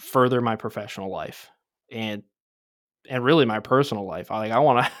further my professional life and really my personal life. I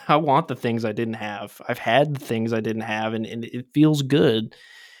want to I want the things I didn't have. I've had the things I didn't have, and it feels good,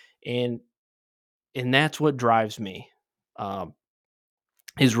 and that's what drives me. Um,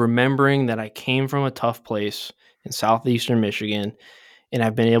 is remembering that I came from a tough place in southeastern Michigan and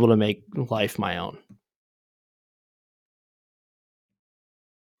I've been able to make life my own.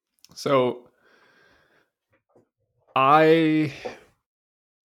 So I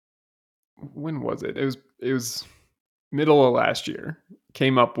when was it? It was middle of last year.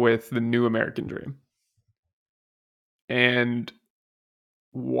 Came up with the new American dream. And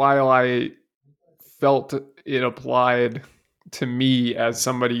while I felt it applied to me as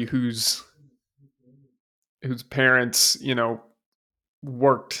somebody whose parents,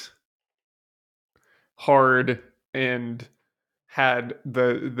 worked hard and had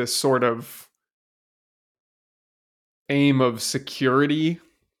the sort of aim of security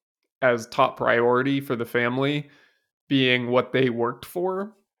as top priority for the family being what they worked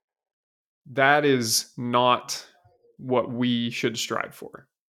for, that is not what we should strive for.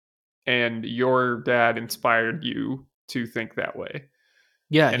 And your dad inspired you to think that way.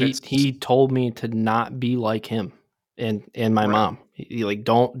 Yeah, And it's he told me to not be like him and my right. mom. He like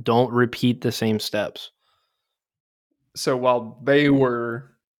don't repeat the same steps. So while they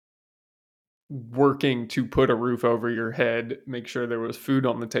were working to put a roof over your head, make sure there was food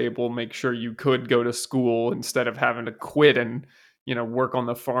on the table, make sure you could go to school instead of having to quit and, work on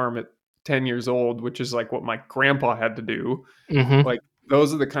the farm at 10 years old, which is like what my grandpa had to do. Mhm. Like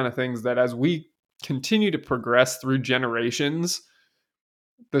those are the kind of things that as we continue to progress through generations,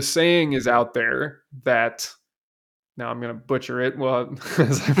 the saying is out there that now I'm going to butcher it well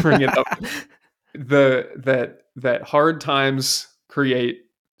as I bring it up. That hard times create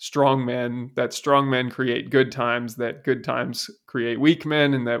strong men, that strong men create good times, that good times create weak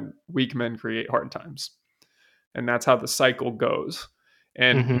men, and that weak men create hard times. And that's how the cycle goes.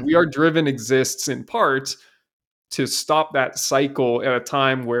 And Mhm. We Are Driven exists in part to stop that cycle at a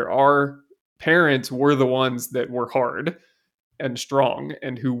time where our parents were the ones that were hard and strong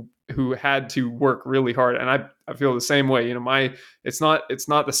and who had to work really hard. And I feel the same way. It's not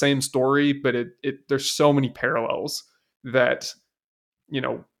the same story, but it there's so many parallels that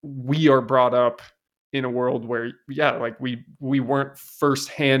we are brought up in a world where like we weren't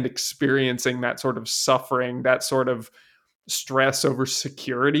firsthand experiencing that sort of suffering, that sort of stress over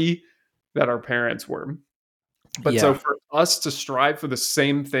security that our parents were. But so Yeah. for us to strive for the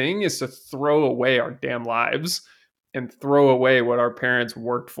same thing is to throw away our damn lives and throw away what our parents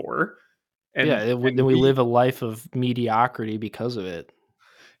worked for. Yeah, And then we live a life of mediocrity because of it.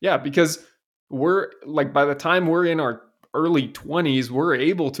 yeah, because we're like by the time we're in our early 20s, we're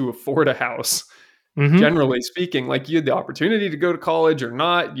able to afford a house. Mhm. Generally speaking, like you had the opportunity to go to college or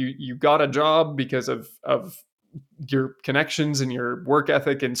not, you got a job because of your connections and your work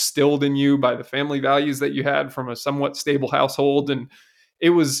ethic instilled in you by the family values that you had from a somewhat stable household. And it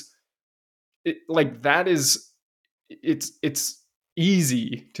was like that is it's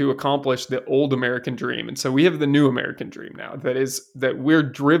easy to accomplish the old American dream. And so we have the new American dream now, that we're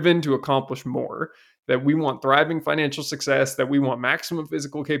driven to accomplish more, that we want thriving financial success, that we want maximum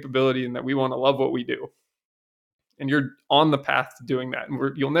physical capability, and that we want to love what we do. And you're on the path to doing that.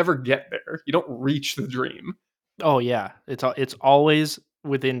 And you'll never get there. You don't reach the dream. Oh yeah, it's always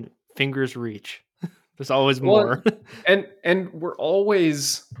within fingers reach. There's always Well, more. and we're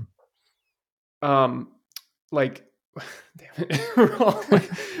always like damn it.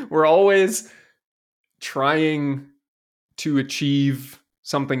 we're always trying to achieve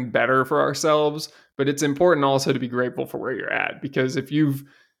something better for ourselves, but it's important also to be grateful for where you're at, because if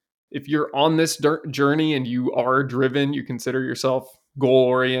you're on this journey and you are driven, you consider yourself goal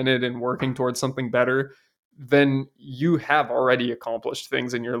oriented and working towards something better, then you have already accomplished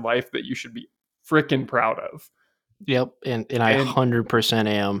things in your life that you should be freaking proud of. Yep, and I And 100%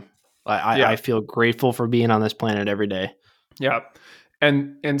 am. I yeah, feel grateful for being on this planet every day. yeah.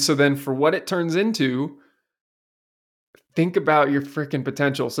 And so then for what it turns into, think about your freaking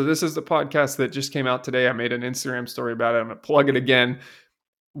potential. So this is the podcast that just came out today. I made an Instagram story about it. I'm going to plug it again.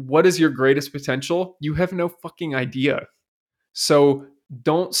 What is your greatest potential? You have no fucking idea. So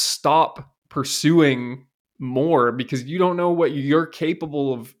don't stop pursuing more, because you don't know what you're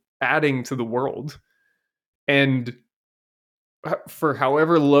capable of adding to the world. And for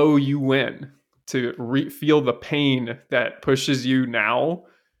however low you went to feel the pain that pushes you now,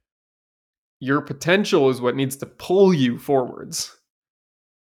 your potential is what needs to pull you forwards.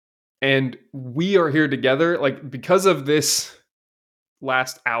 And we are here together, like, because of this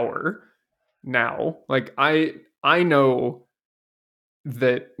last hour now. Like, I know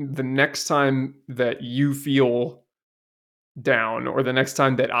that the next time that you feel down, or the next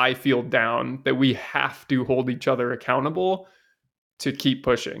time that I feel down, that we have to hold each other accountable to keep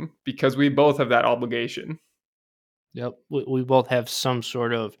pushing, because we both have that obligation. Yep, we both have some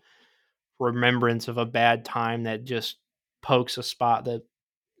sort of remembrance of a bad time that just pokes a spot that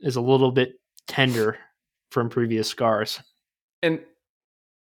is a little bit tender from previous scars. And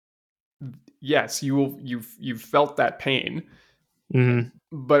yes, you've felt that pain, Mhm.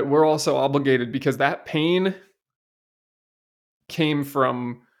 but we're also obligated, because that pain came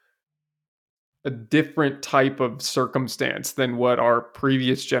from a different type of circumstance than what our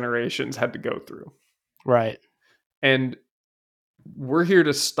previous generations had to go through. Right. And we're here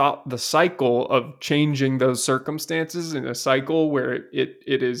to stop the cycle of changing those circumstances, in a cycle where it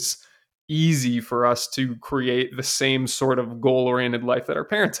is easy for us to create the same sort of goal oriented life that our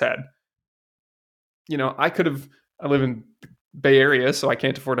parents had. I live in the Bay Area, so I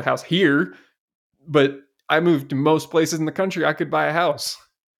can't afford a house here, but I moved to most places in the country I could buy a house.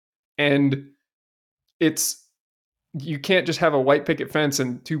 And it's you can't just have a white picket fence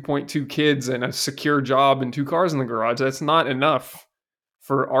and 2.2 kids and a secure job and two cars in the garage. That's not enough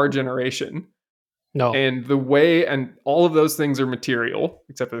for our generation. No. And all of those things are material,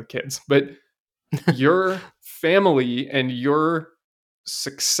 except for the kids. But your family and your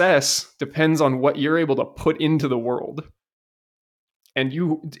success depends on what you're able to put into the world. And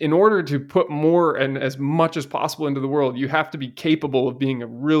in order to put more and as much as possible into the world, you have to be capable of being a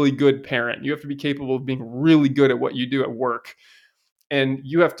really good parent. You have to be capable of being really good at what you do at work. And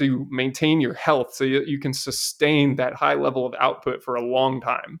you have to maintain your health so you can sustain that high level of output for a long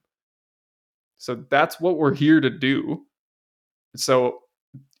time. So that's what we're here to do. So,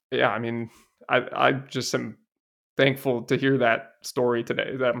 yeah, I mean, I just am thankful to hear that story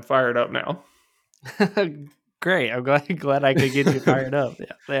today, that I'm fired up now. Great. I'm glad I could get you fired up. Yeah.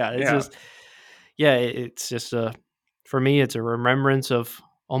 Yeah. It's Yeah. just it's just for me it's a remembrance of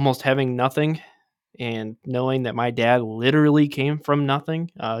almost having nothing and knowing that my dad literally came from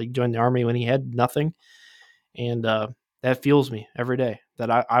nothing. He joined the army when he had nothing. And that fuels me every day that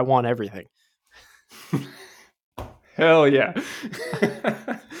I want everything. Hell yeah.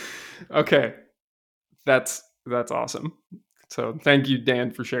 Okay. That's awesome. So thank you, Dan,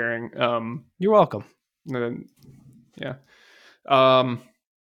 for sharing. You're welcome. Yeah. Um,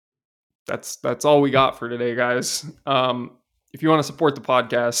 that's all we got for today, guys. If you want to support the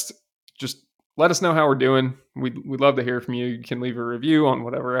podcast, just let us know how we're doing. We'd love to hear from you. You can leave a review on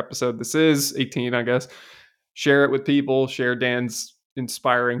whatever episode this is, 18, I guess. Share it with people. Share Dan's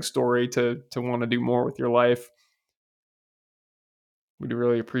inspiring story to want to do more with your life. We'd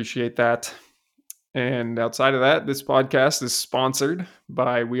really appreciate that. And outside of that, this podcast is sponsored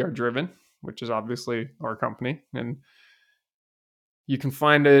by We Are Driven, which is obviously our company. And you can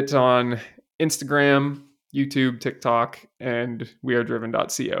find it on Instagram, YouTube, TikTok, and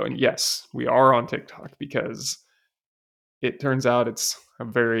wearedriven.co. And yes, we are on TikTok, because it turns out it's a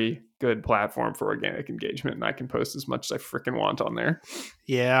very good platform for organic engagement, and I can post as much as I freaking want on there.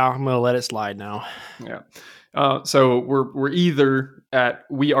 Yeah, I'm gonna let it slide now. Yeah. So we're either at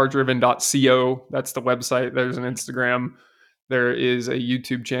wearedriven.co. That's the website. There's an Instagram. There is a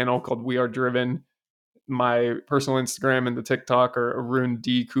YouTube channel called We Are Driven. My personal Instagram and the TikTok are Arun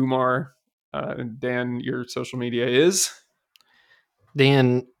D. Coumar. Dan, your social media is?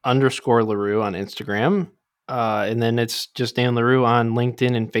 Dan_LaRue on Instagram. And then it's just Dan LaRue on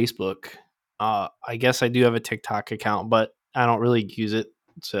LinkedIn and Facebook. I guess I do have a TikTok account, but I don't really use it.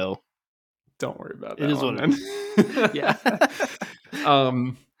 So Don't worry about it that is one what it is. Yeah.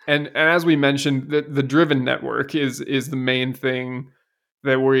 then. And as we mentioned, the Driven network is the main thing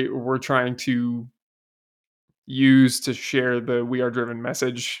that we're trying to use to share the We Are Driven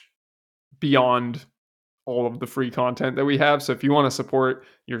message beyond all of the free content that we have. So if you want to support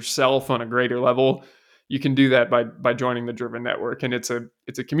yourself on a greater level, you can do that by joining the Driven network. And it's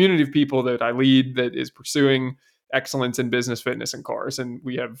a community of people that I lead that is pursuing excellence in business, fitness, and cars. And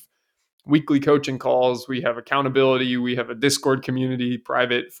we have weekly coaching calls, we have accountability, we have a Discord community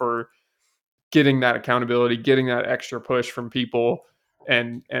private for getting that accountability, getting that extra push from people,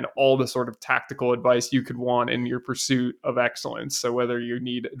 and all the sort of tactical advice you could want in your pursuit of excellence. So whether you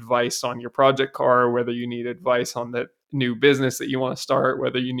need advice on your project car, whether you need advice on the new business that you want to start,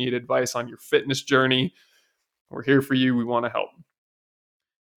 whether you need advice on your fitness journey, we're here for you. We want to help.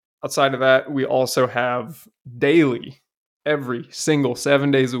 Outside of that, we also have daily, every single 7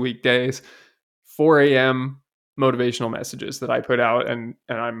 days a week days, 4 a.m. motivational messages that I put out, and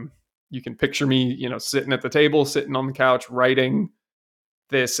you can picture me, sitting at the table, sitting on the couch, writing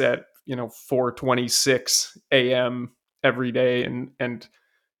this at 4:26 a.m. every day, and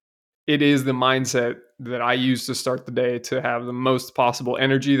it is the mindset that I use to start the day to have the most possible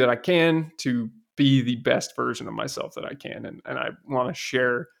energy that I can to be the best version of myself that I can, and I want to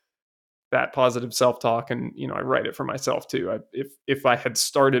share that positive self-talk. And I write it for myself too. If I had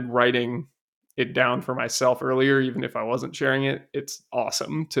started writing it down for myself earlier, even if I wasn't sharing it, it's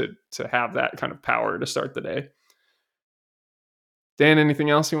awesome to have that kind of power to start the day. Dan, anything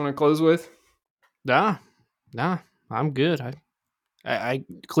else you want to close with? Nah, I'm good. I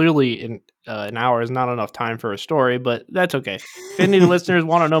clearly in an hour is not enough time for a story, but that's okay. If any of the listeners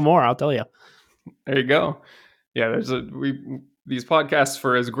want to know more, I'll tell you. There you go. Yeah, these podcasts,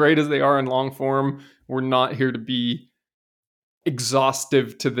 for as great as they are in long form, we're not here to be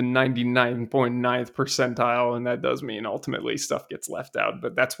exhaustive to the 99.9th percentile, and that does mean ultimately stuff gets left out,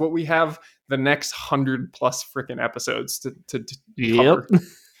 but that's what we have the next 100 plus freaking episodes to cover.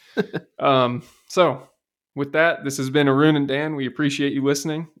 So with that, this has been Arun and Dan. We appreciate you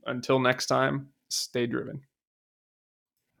listening. Until next time, stay driven.